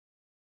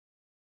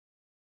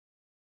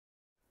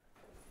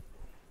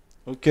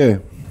Okay,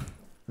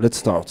 let's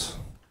start.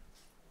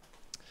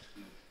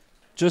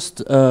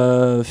 Just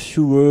a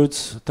few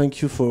words.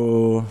 Thank you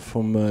from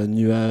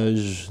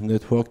Nuage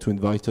Network to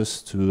invite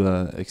us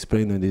to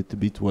explain a little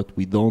bit what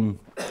we done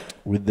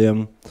with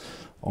them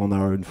on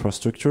our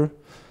infrastructure.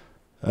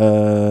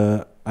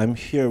 I'm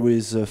here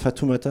with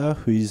Fatoumata,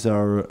 who is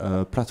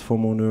our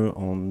platform owner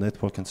on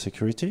network and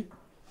security,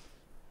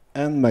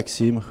 and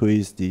Maxime, who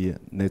is the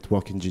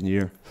network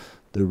engineer,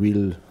 the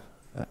real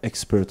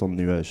expert on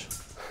Nuage.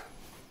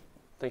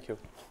 Thank you.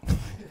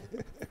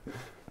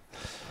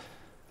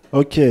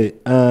 Okay,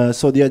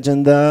 so the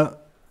agenda,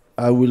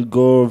 I will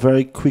go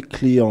very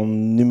quickly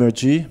on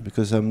Numergy,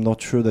 because I'm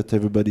not sure that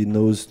everybody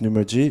knows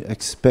Numergy.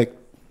 Expect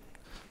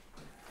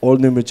all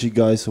Numergy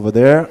guys over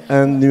there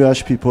and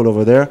Nuage people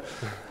over there.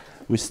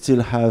 We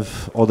still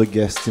have other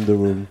guests in the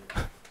room.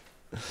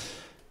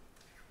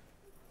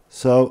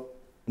 So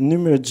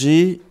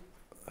Numergy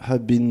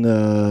had been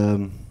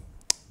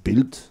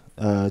built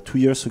 2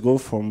 years ago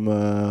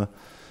from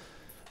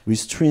with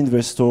 3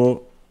 investors,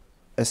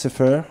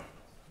 SFR,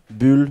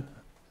 Bull,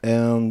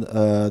 and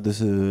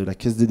la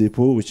Caisse des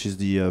Dépôts, which is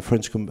the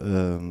French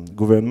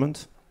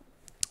government.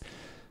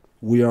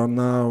 We are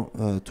now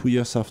 2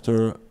 years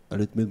after, a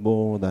little bit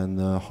more than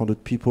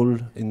 100 people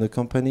in the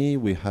company.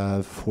 We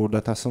have 4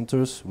 data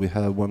centers. We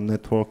have 1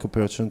 network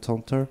operation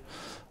center,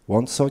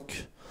 1 SOC,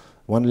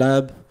 1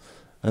 lab,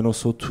 and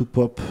also 2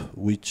 POP,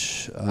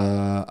 which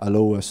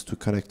allow us to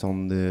connect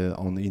on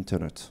the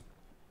internet.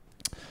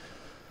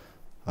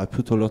 I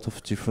put a lot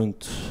of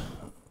different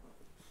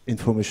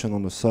information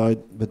on the side,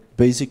 but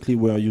basically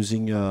we are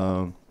using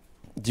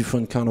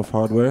different kind of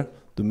hardware.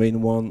 The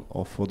main one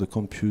for the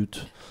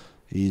compute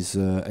is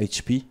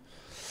HP,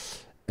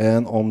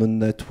 and on the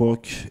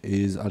network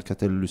is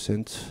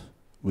Alcatel-Lucent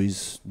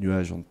with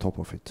Nuage on top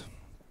of it.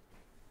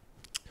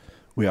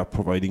 We are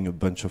providing a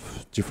bunch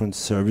of different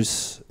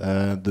services.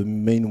 The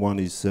main one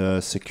is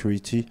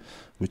security,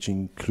 which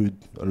include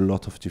a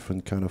lot of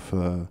different kind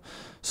of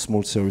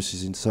small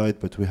services inside,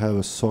 but we have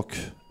a SOC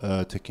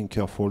taking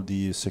care of all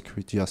the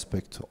security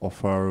aspect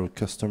of our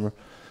customer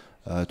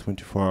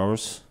 24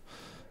 hours.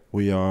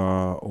 We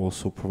are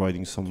also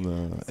providing some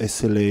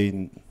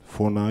SLA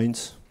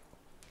 4.9s.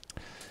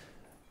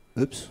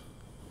 Oops.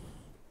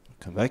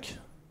 Come back.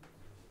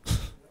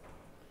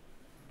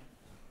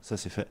 Ça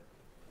c'est fait.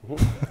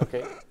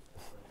 Okay.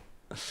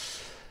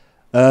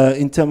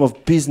 In terms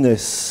of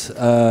business,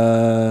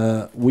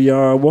 we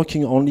are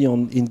working only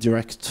on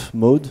indirect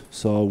mode.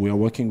 So we are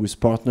working with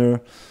partner.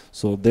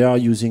 So they are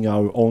using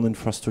our own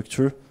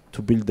infrastructure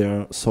to build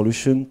their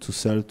solution to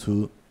sell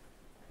to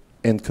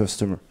end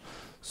customer.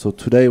 So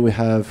today we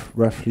have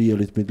roughly a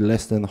little bit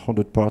less than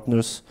 100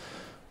 partners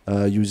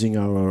using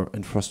our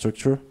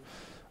infrastructure.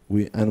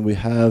 We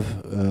have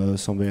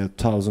something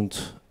 1,000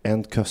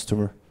 end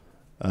customer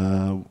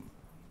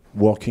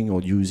working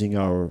or using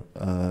our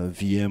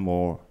VM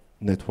or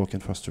network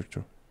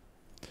infrastructure.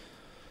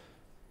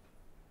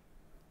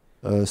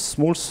 A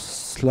small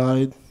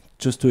slide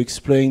just to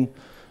explain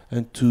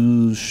and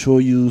to show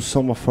you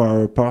some of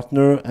our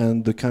partner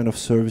and the kind of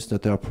service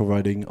that they are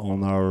providing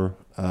on our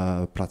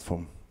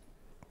platform.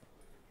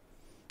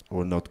 I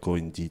will not go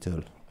in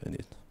detail in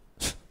it.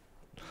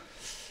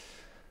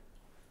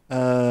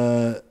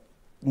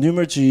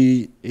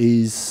 Numergy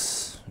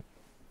is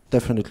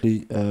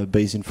definitely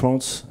based in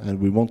France, and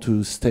we want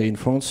to stay in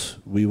France.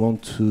 We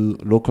want to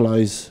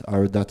localize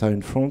our data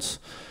in France.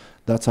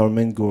 That's our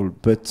main goal,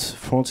 but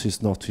France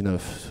is not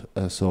enough.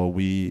 So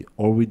we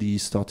already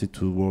started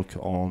to work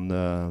on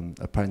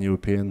a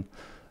pan-European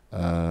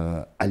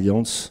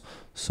alliance.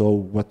 So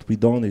what we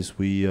done is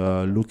we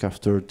look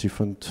after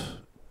different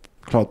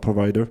cloud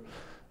provider,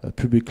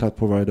 public cloud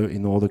provider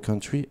in all the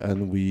country,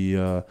 and we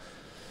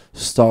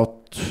start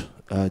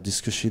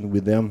discussion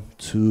with them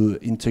to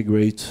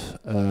integrate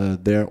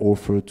their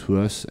offer to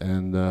us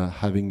and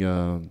having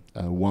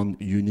one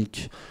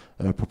unique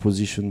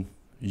proposition,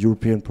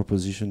 European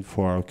proposition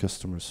for our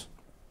customers.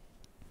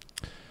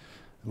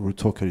 We'll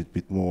talk a little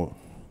bit more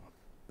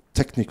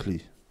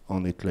technically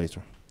on it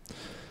later.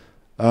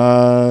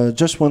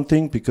 Just one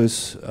thing,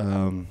 because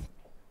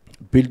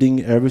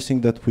building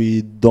everything that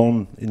we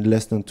done in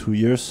less than 2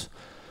 years,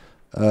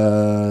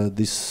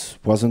 this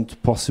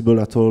wasn't possible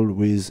at all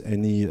with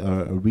any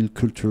real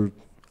culture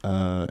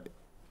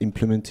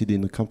implemented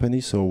in the company.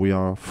 So we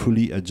are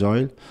fully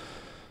agile.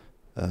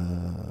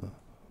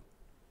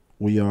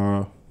 We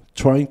are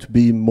trying to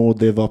be more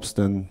DevOps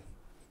than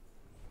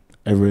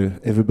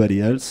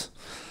everybody else.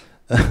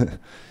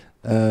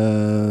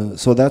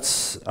 So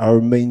that's our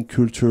main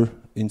culture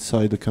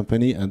inside the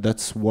company, and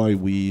that's why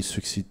we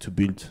succeed to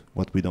build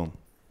what we done.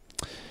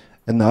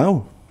 And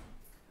now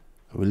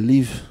I will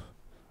leave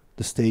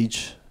the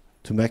stage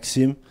to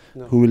Maxime,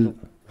 who will...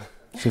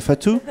 So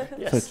Fatou?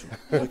 Yes.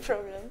 Fatou. No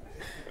problem.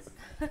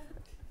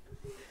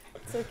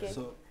 It's okay.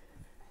 So,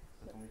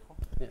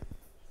 Yeah.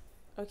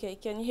 Okay,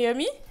 can you hear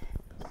me?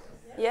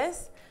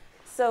 Yes?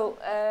 So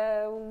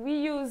we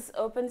use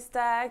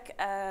OpenStack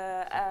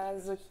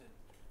as a...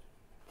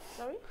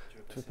 Sorry?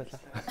 Tu veux pas te là?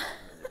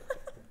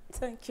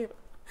 Thank you.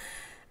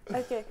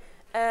 Okay.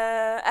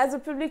 As a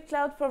public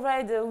cloud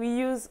provider, we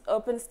use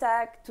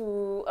OpenStack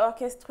to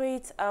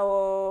orchestrate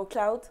our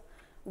cloud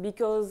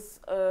because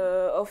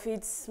of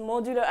its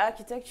modular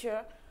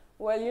architecture.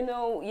 Well, you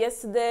know,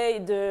 yesterday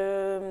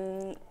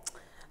the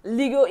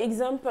Lego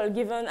example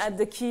given at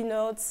the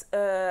keynotes,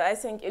 I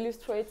think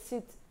illustrates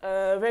it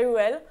very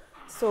well.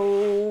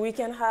 So we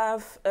can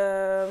have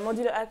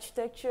modular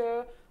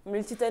architecture,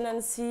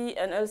 multi-tenancy,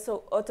 and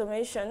also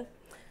automation.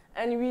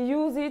 And we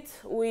use it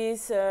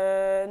with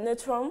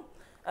Neutron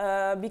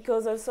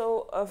because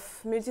also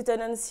of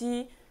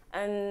multi-tenancy,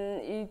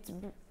 and it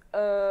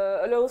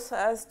allows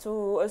us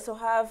to also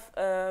have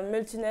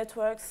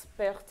multi-networks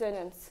per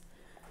tenant.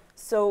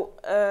 So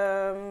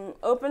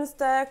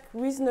OpenStack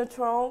with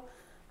Neutron,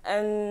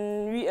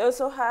 and we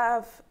also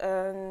have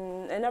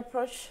an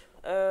approach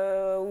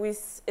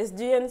with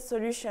SDN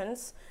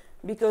solutions,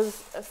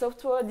 because a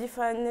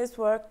software-defined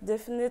network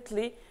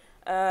definitely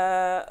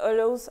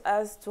allows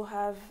us to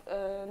have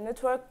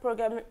network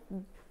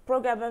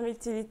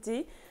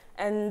programmability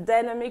and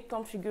dynamic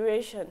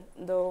configuration.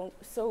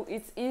 So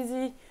it's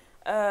easy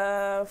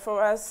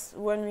for us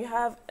when we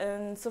have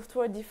a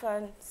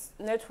software-defined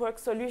network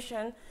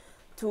solution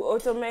to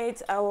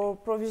automate our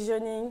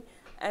provisioning,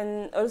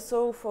 and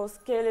also for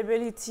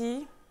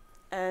scalability,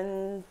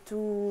 and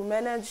to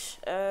manage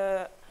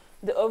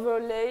the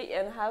overlay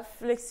and have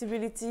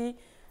flexibility,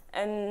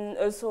 and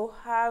also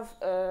have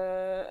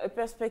a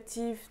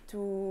perspective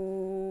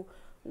to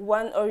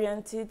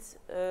one-oriented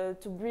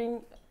to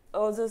bring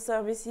other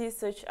services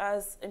such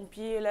as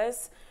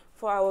MPLS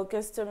for our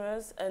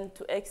customers, and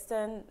to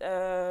extend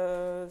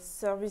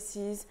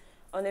services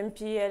on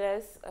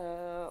MPLS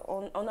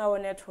on our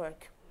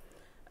network.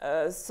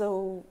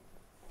 So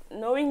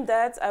knowing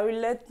that, I will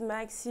let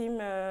Maxime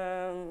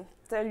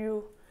tell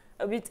you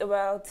a bit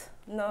about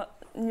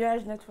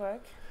Nuage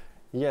network.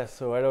 Yes,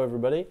 so hello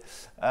everybody.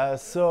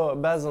 So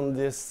based on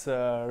these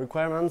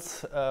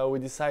requirements, we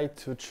decided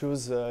to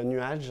choose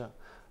Nuage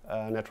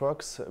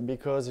networks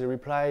because they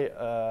reply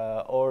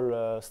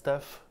all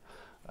stuff.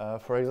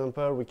 For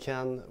example, we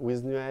can,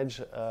 with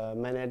Nuage,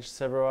 manage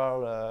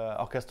several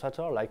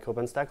orchestrators, like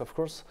OpenStack, of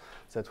course,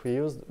 that we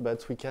used,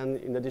 but we can,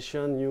 in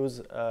addition,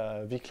 use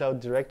vCloud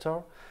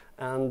Director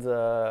and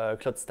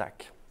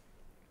CloudStack.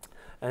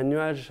 And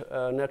Nuage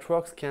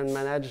networks can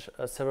manage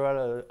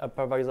several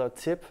hypervisor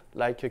types,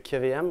 like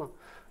KVM,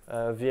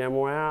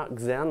 VMware,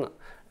 Xen,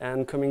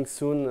 and coming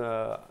soon,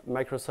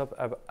 Microsoft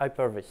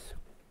Hyper-V.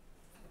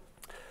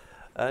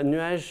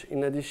 Nuage,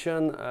 in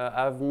addition,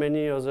 have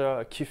many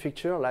other key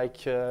features,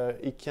 like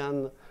it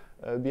can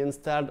be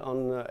installed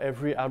on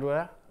every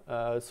hardware,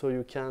 so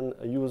you can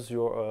use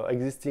your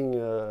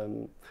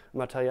existing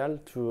material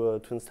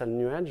to install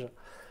Nuage.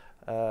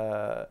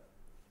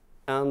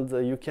 And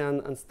you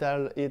can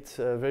install it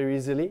very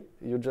easily.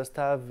 You just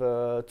have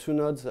 2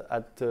 nodes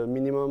at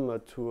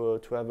minimum to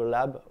have a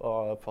lab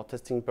or for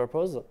testing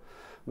purpose.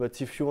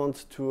 But if you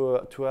want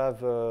to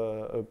have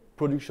a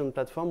production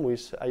platform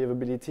with high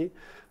availability,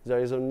 there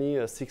is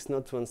only 6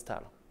 nodes to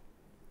install.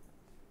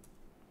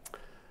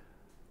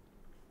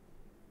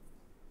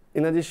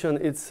 In addition,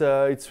 it's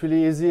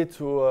really easy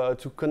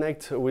to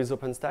connect with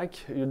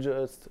OpenStack. You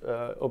just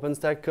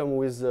OpenStack comes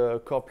with a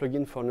core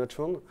plugin for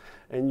Neutron,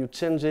 and you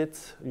change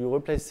it, you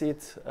replace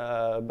it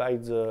by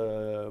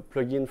the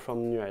plugin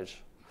from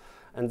Nuage,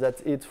 and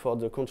that's it for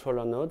the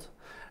controller node.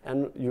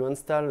 And you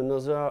install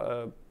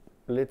another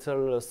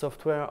little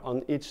software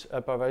on each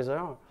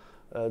hypervisor,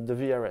 the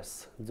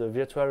VRS, the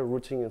Virtual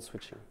Routing and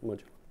Switching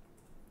module.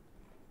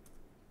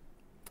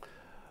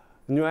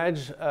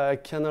 Nuage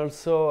can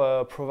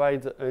also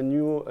provide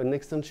an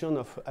extension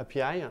of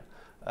API.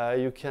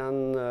 You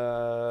can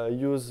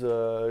use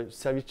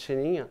service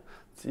chaining.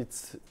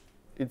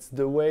 It's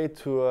the way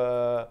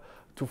to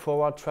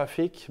forward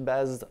traffic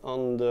based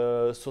on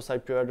the source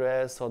IP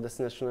address or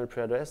destination IP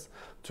address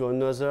to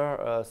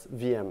another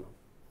VM.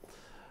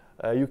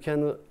 You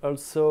can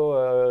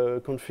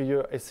also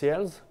configure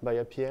ACLs by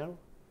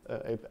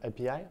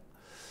API,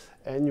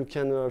 and you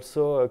can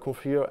also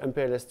configure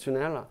MPLS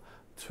tunnel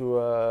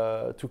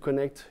to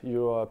connect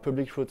your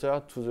public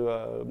router to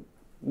the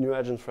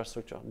Nuage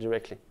infrastructure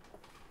directly.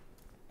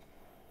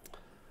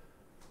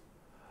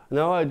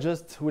 Now I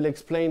just will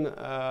explain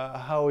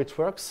how it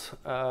works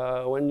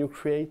when you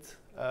create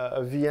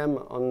a VM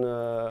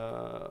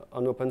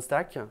on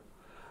OpenStack.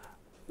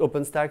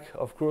 OpenStack,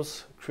 of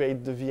course,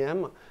 create the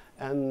VM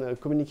and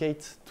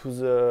communicate to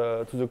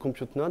the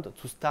compute node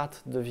to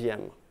start the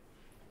VM.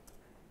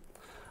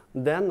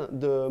 Then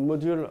the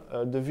module,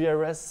 the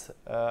VRS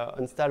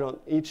installed on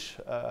each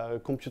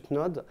compute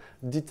node,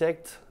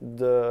 detect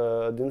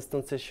the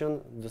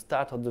instantiation, the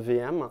start of the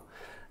VM,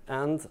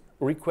 and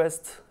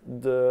request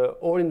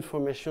all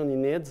information it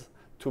needs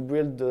to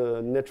build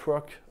the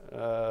network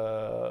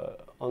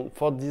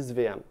for this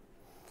VM.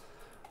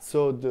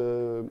 So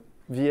the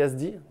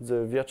VSD,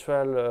 the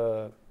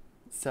Virtual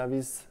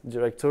Service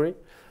Directory,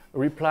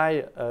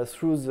 reply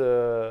through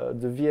the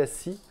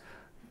VSC,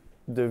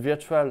 the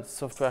Virtual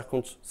Software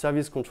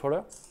Service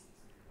Controller,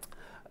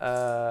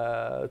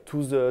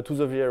 to the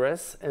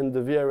VRS, and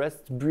the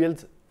VRS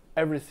build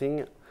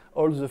everything,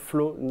 all the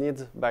flow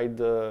needed by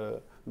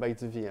the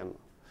VM.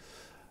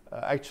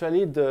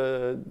 Actually,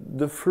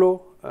 the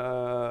flow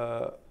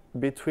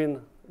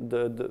between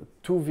the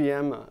two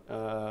VM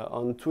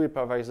on two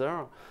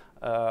hypervisor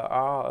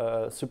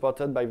are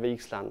supported by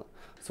VXLAN.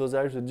 So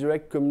there is a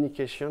direct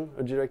communication,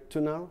 a direct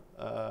tunnel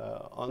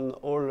on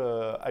all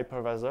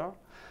hypervisor,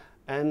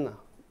 and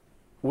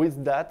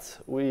with that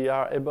we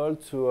are able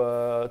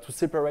to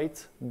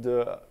separate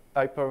the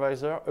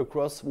hypervisor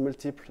across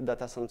multiple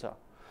data center.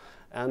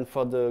 And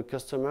for the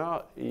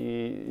customer,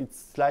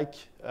 it's like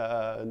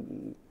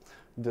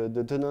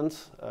the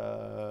tenants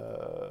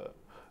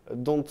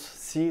don't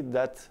see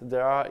that they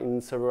are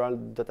in several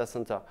data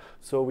center.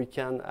 So we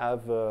can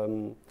have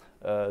a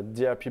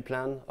DRP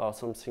plan or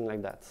something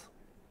like that.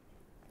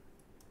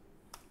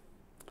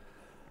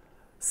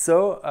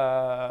 So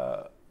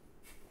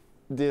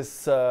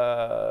this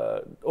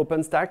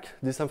OpenStack,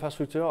 this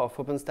infrastructure of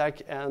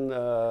OpenStack and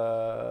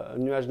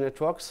Nuage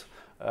networks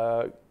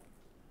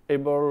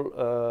able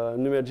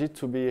Numergy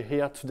to be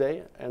here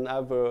today and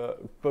have a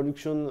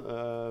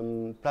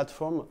production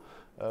platform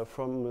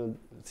from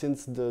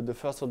since the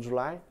 1st of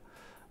July.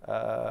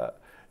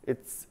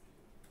 It's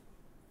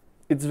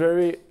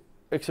very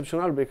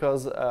exceptional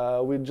because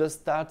we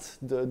just start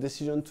the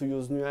decision to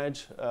use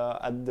Nuage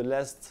at the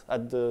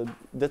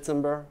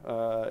December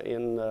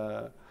in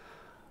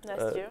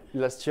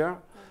last year.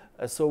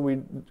 So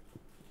we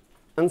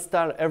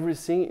install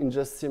everything in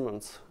just 3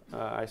 months.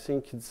 I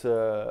think it's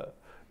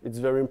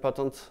very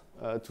important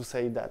to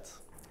say that.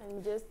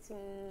 And just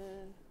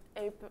in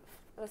April,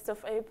 1st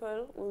of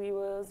April, we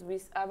was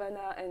with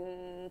Havana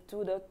and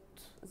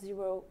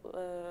 2.0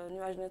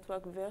 Nuage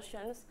network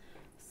versions.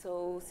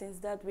 So since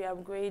that we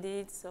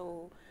upgraded,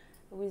 so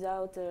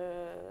without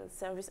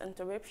service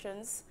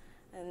interruptions,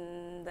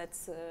 and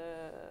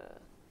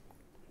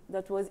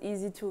that was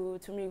easy to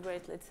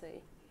migrate, let's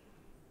say.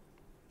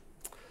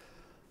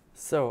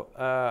 So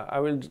I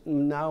will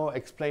now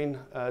explain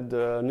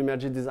the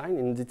Numergy design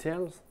in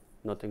details.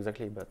 Not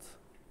exactly, but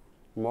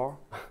more.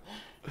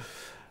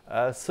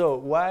 So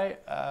why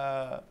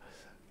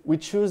we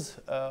choose,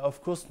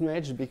 of course,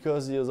 Nuage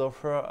because it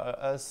offers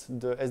us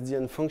the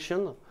SDN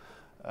function.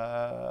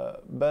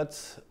 But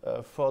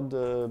for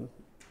the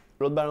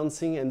load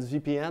balancing and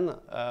VPN,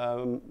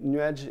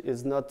 Nuage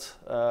is not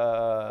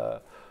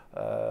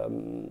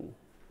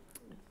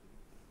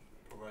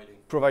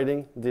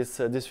providing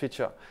this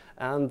feature.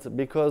 And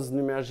because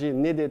Numergy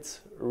needed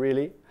it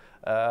really,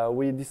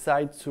 we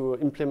decided to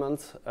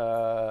implement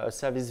a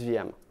service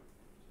VM.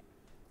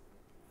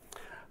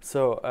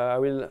 So I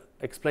will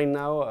explain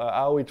now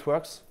how it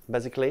works,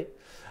 basically.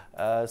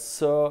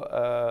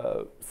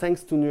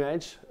 Thanks to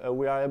Nuage,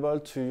 we are able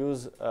to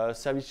use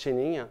service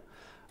chaining.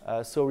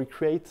 So we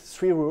create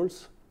 3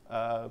 rules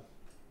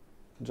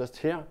just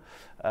here.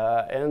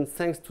 And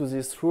thanks to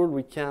this rule,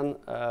 we can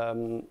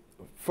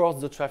force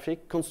the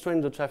traffic,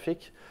 constrain the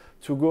traffic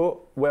to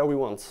go where we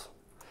want.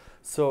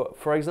 So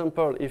for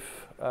example,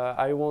 if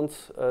I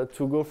want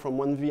to go from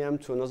one VM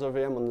to another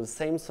VM on the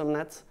same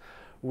subnet,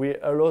 we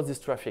allow this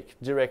traffic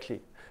directly.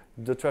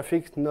 The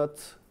traffic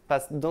don't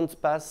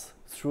pass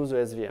through the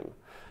SVM.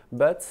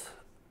 But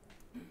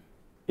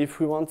if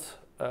we want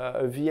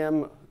a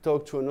VM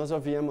talk to another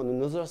VM on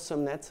another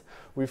subnet,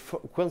 we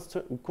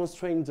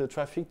constrain the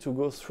traffic to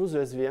go through the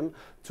SVM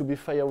to be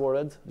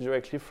firewalled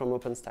directly from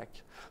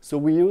OpenStack. So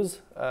we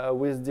use,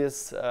 with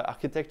this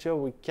architecture,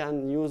 we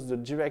can use the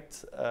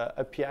direct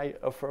API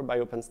offered by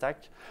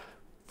OpenStack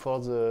for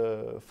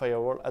the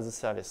firewall as a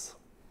service.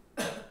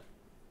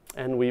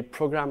 And we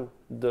program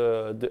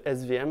the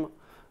SVM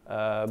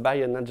by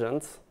an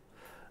agent,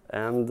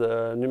 and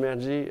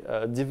Numergy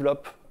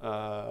develop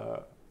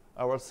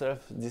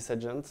ourselves this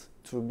agent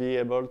to be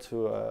able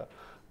to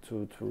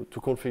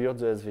configure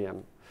the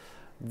SVM.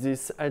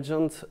 This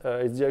agent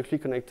is directly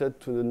connected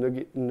to the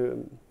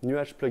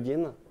Nuage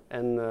plugin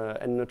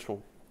and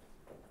Neutron.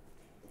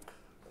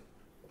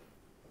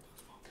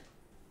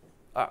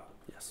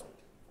 Yes.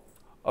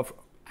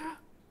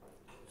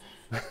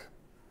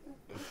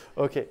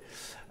 Okay.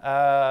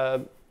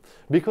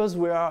 Because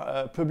we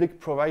are a public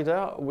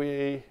provider,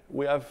 we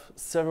have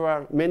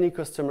many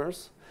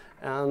customers,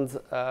 and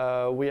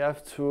we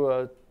have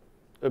a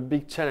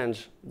big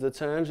challenge. The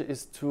challenge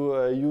is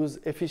to use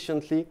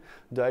efficiently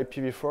the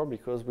IPv4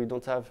 because we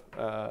don't have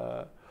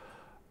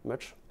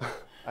much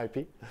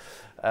IP.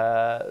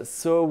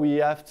 So we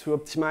have to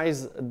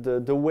optimize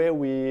the way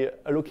we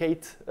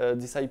allocate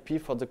this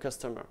IP for the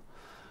customer.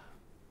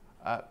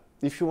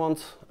 If you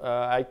want,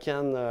 I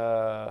can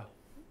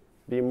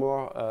be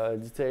more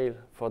detailed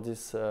for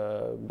this,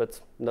 but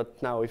not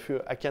now.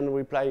 I can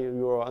reply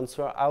your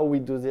answer how we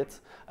do it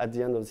at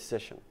the end of the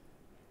session.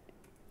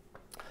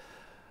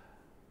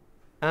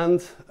 And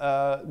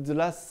the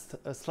last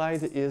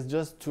slide is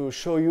just to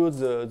show you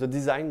the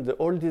design, the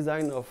old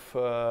design of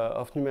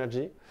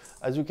Numergy.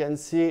 As you can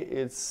see,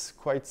 it's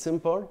quite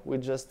simple. We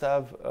just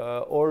have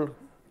all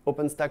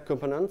OpenStack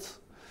components.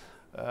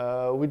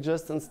 We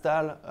just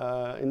install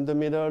in the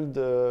middle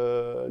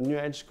the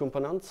Nuage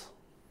component,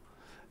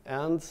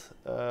 and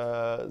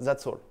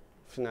that's all.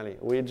 Finally,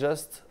 we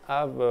just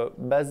have a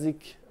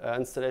basic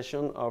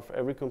installation of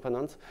every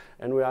component,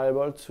 and we are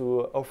able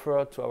to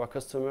offer to our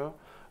customer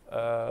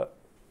a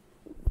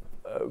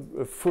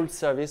full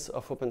service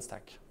of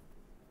OpenStack.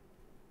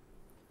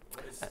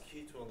 What is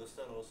key to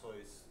understand also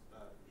is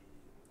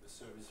the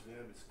service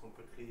VM is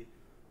completely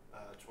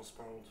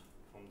transparent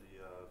from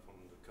the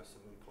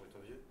customer point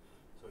of view.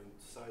 So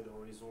inside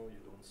Horizon,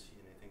 you don't see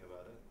anything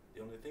about it.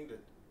 The only thing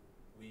that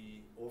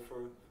we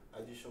offer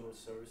additional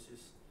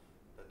services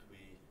that we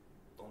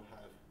don't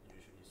have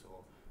usually.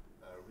 So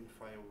real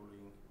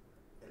firewalling,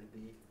 LB,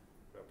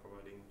 we are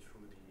providing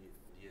through the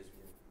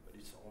SVM, but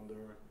it's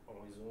under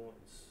Horizon.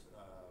 It's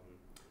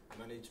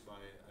managed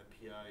by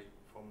API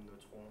from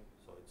Neutron,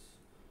 so it's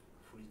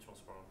fully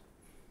transparent.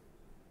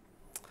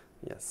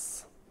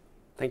 Yes,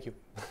 thank you.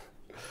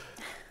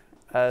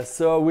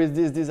 So with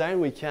this design,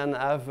 we can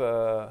have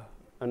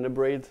an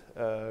hybrid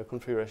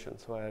configuration.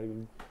 So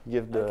I'll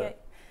give the... Okay.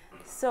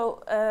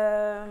 So,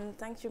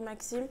 thank you,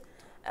 Maxime.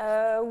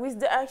 With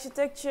the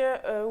architecture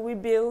we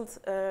built,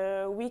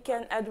 we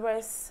can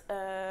address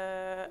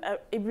a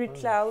hybrid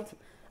cloud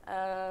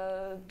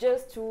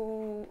just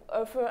to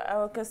offer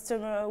our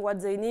customer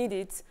what they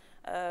needed.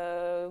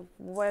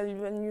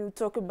 When you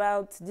talk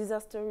about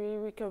disaster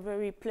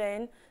recovery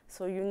plan,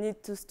 so you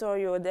need to store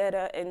your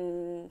data,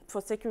 and for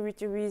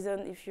security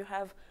reason, if you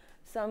have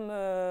some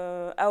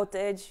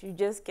outage, you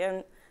just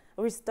can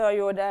restore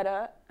your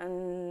data,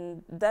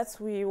 and that's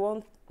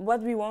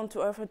what we want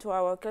to offer to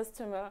our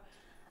customer.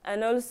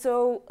 And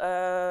also,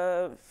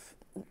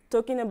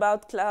 talking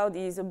about cloud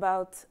is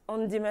about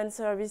on-demand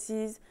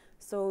services,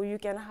 so you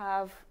can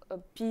have a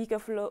peak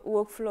of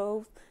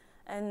workflow,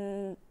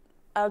 and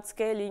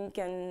outscaling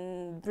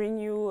can bring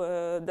you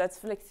that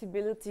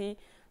flexibility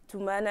to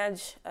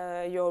manage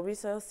your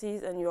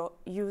resources and your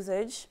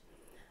usage,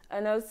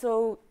 and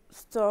also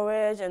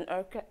storage and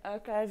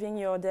archiving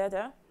your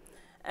data.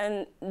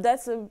 And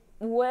that's a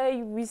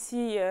way we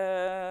see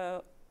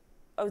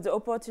of the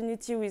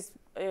opportunity with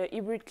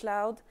hybrid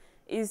cloud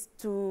is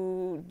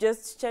to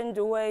just change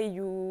the way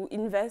you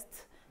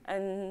invest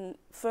and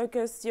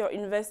focus your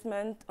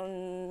investment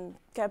on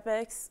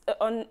capex,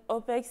 on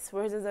OPEX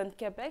rather than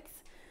capex.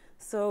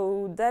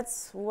 So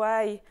that's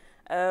why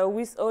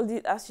with all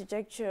the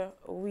architecture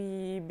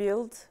we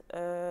built,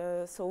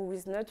 so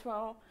with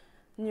Neutron,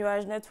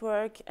 Nuage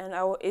Network, and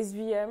our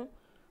SVM,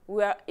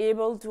 we are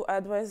able to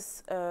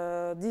address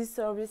these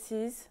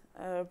services,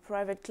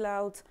 private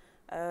cloud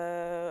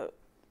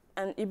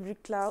and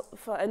hybrid cloud.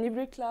 For an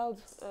hybrid cloud,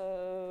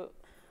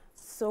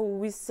 so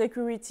with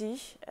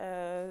security,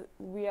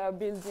 we are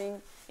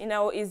building in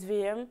our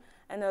SVM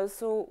and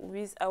also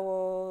with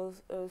our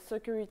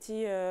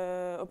security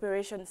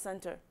operation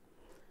center.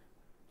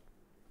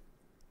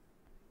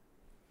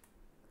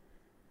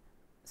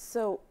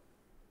 So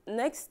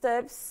next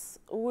steps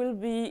will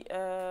be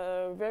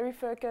very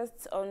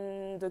focused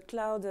on the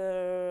Cloud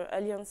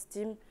Alliance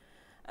team.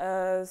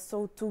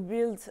 So to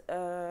build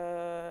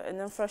an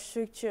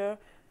infrastructure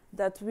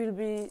that will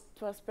be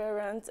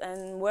transparent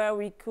and where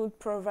we could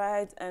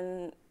provide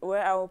and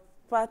where our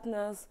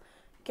partners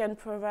can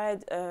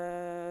provide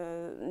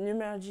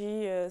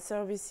Numergy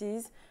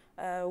services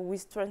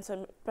with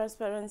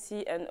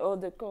transparency and all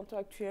the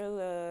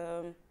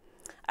contractual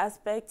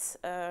aspects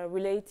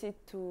related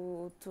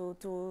to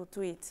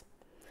it.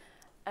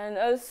 And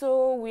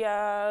also we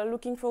are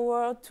looking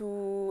forward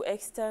to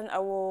extend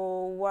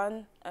our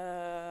one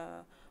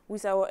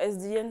with our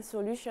SDN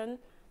solution.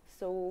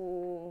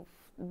 So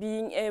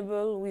being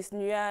able with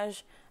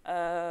Nuage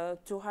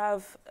to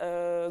have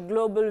a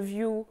global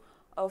view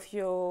of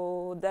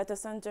your data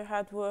center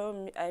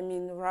hardware, I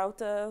mean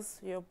routers,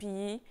 your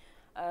PE.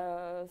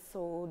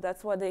 So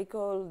that's what they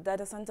call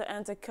data center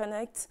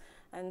interconnect,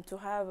 and to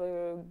have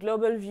a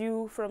global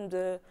view from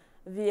the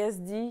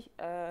VSD,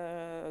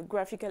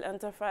 graphical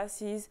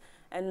interfaces,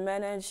 and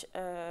manage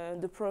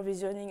the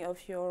provisioning of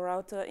your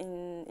router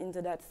in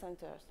the data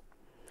centers.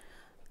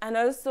 And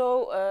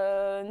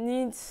also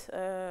needs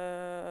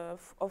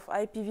of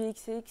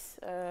IPv6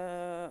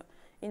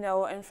 in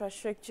our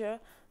infrastructure,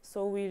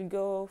 so we'll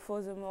go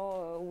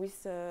furthermore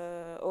with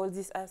all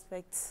these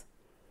aspects.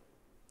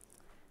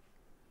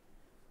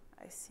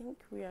 I think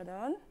we are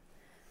done.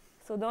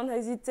 So don't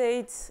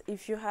hesitate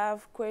if you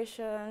have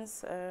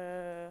questions.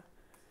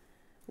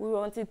 We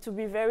want it to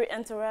be very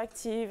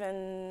interactive,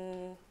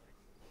 and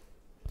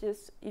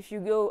just if you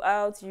go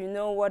out, you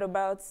know what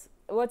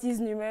is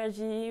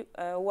Numergy,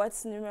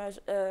 what's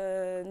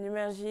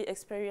Numergy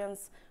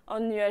experience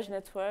on Nuage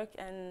Network,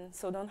 and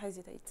so don't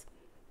hesitate.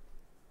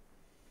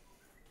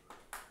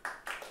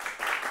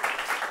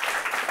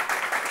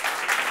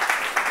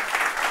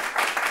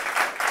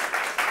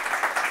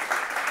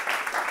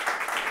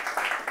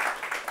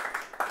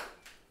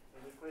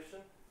 Any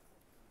question?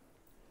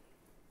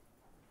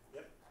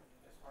 Yep.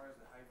 As far as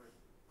the hybrid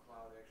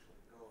cloud actually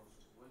goes,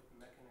 what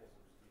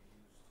mechanisms do you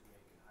use to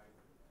make it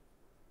hybrid?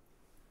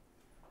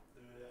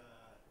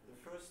 The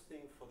first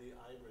thing for the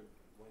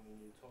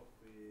you talk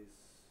with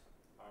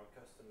our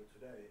customer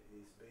today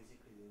is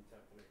basically the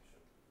interconnection.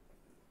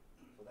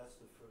 So that's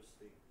the first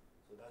thing.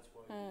 So that's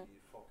why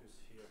we focus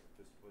here,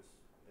 because it was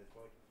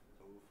network.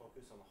 So we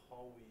focus on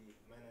how we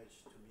manage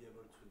to be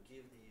able to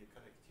give the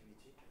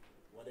connectivity,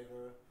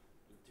 whatever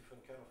the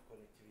different kind of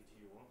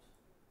connectivity you want.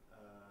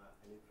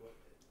 And what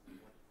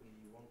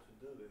we want to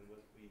do and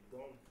what we've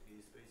done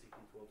is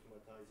basically to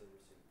automatize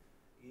everything.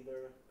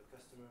 Either a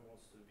customer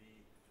wants to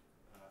be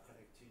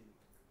connected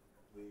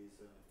with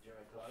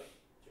direct live,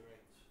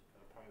 direct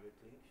private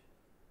link,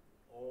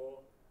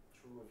 or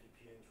through a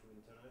VPN, through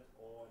internet,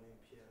 or an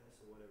MPLS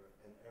or whatever.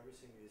 And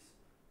everything is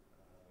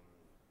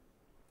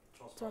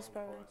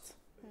transparent for us,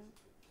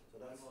 basically.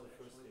 So that's the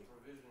first thing.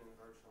 Provisioning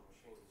virtual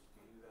machines,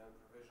 do you then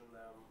provision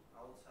them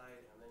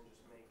outside and then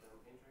just make them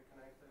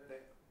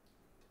interconnected?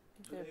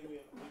 Today we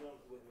don't,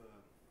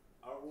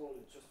 our role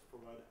is just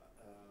provide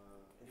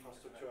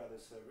infrastructure as a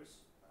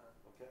service.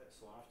 Okay,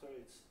 so after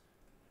it's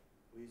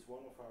with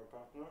one of our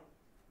partner,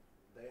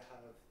 they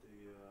have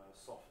the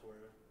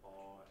software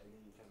or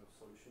any kind of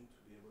solution to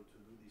be able to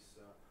do this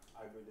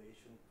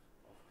hybridation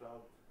of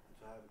cloud, to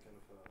have kind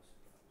of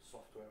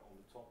software on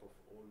the top of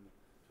all,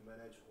 to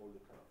manage all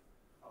the cloud.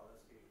 Oh,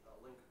 that's the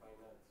link by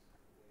net.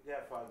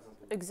 Yeah, for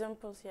example.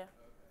 Examples, yeah.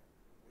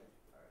 Okay.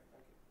 All right,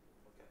 thank you.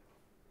 Okay.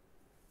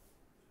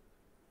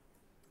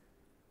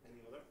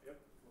 Any other? Yep.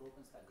 What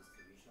OpenStack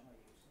distribution are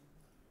you using?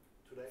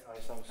 Today,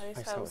 iSounds.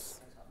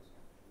 iSounds.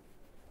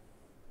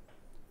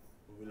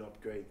 We will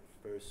upgrade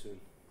very soon.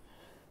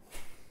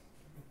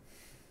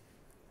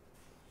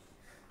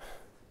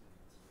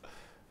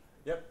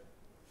 Yep.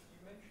 You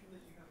mentioned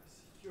that you have a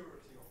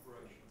security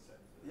operations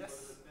center Yes. as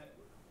well as a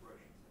network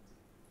operations center.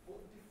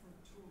 What different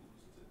tools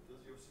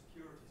does your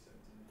security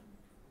center need?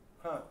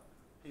 Huh.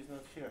 He's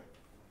not here.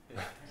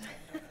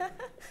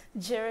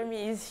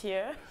 Jeremy is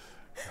here.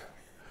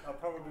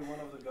 Probably one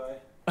of the guy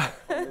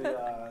from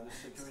the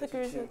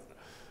security team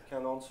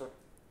can answer.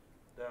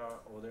 They are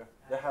over there.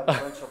 They have a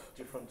bunch of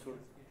different tools.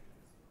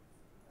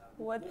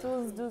 What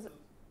tools do? What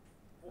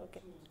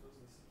Okay. tools does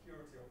the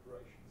security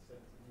operations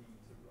center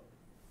need to run?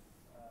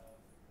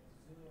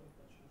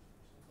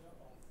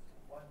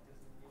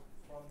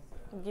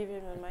 Give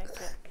him a mic.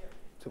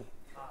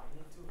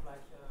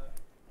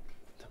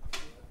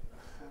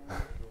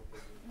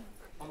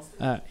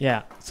 Yeah.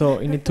 Yeah, so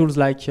you need tools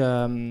like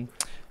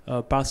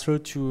parser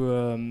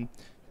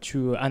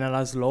to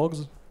analyze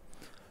logs.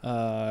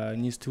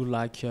 Needs to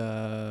like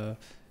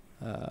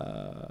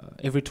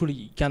every tool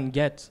you can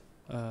get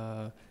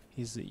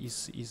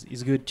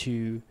is good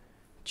to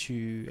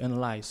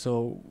analyze.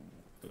 So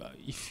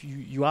if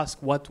you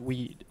ask what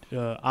we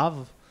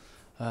have,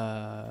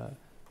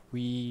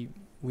 we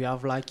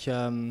have like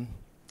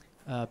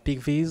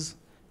PigViz,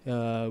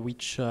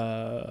 which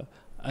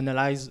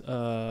analyze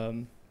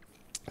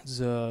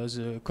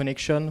the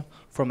connection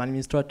from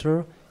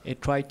administrator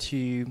and try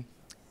to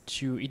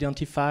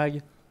identify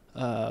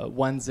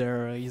when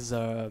there is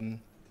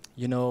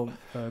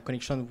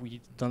connection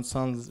which don't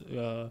sound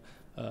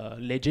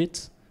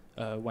legit,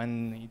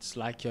 when it's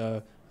like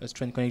a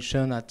strange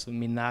connection at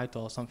midnight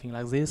or something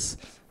like this.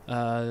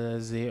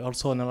 They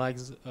also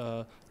analyze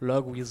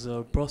log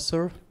with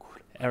browser,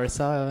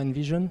 RSA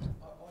Envision.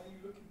 Are you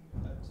looking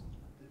at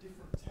the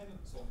different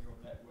tenants on your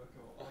network,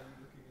 or are you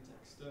looking at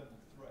external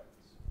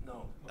threats? No.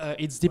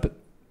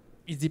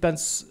 It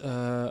depends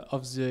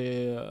of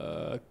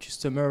the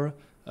customer.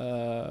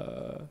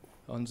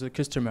 On the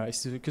customer,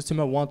 if the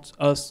customer wants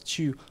us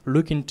to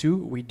look into,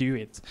 we do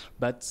it.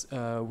 But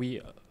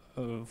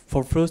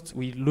for first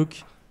we look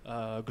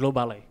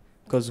globally,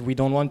 because we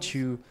don't want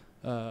to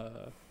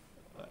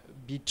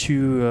be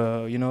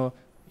too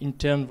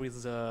intern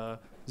with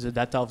the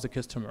data of the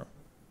customer.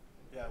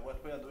 Yeah,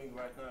 what we are doing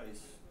right now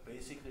is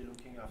basically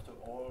looking after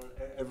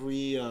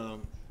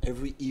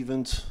every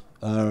event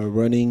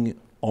running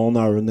on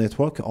our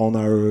network, on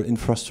our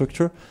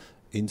infrastructure,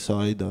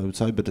 inside,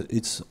 outside, but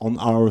it's on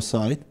our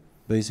side,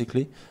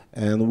 basically.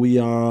 And we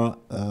are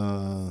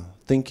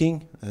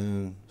thinking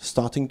and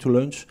starting to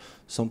launch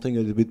something a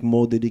little bit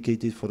more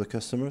dedicated for the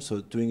customer.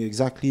 So doing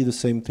exactly the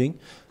same thing,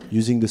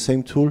 using the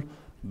same tool,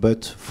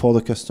 but for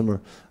the customer.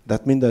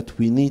 That means that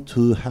we need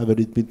to have a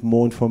little bit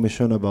more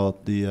information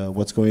about the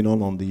what's going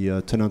on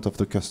the tenant of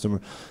the customer.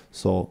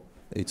 So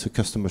it's a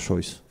customer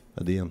choice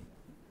at the end.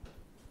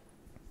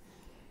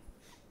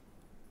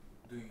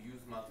 Do you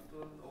use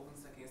multiple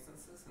OpenStack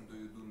instances, and do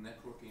you do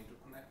network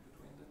interconnect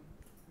between them?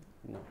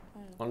 No,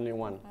 only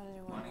one.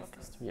 Only One one.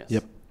 instance. Yes.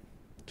 Yep.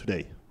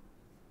 Today.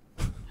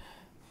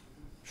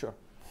 Sure.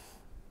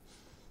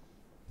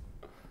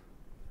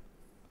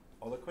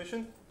 Other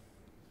question?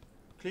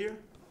 Clear?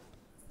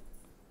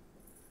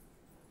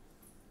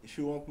 If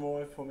you want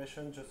more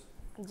information, just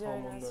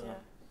Join on us, the yeah.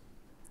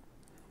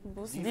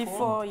 Boost D4?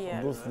 D4,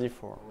 yeah. Boost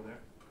D4. over there.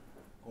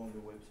 Go on the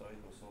website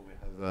also.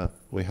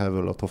 We have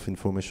a lot of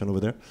information over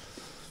there.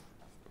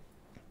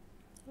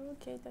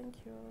 Okay, thank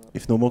you.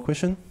 If no more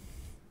question,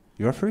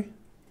 you are free.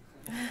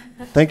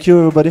 Thank you,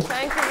 everybody.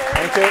 Thank you very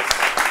Thank much. you.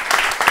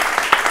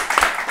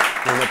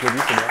 On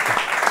applaudit, c'est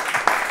bien.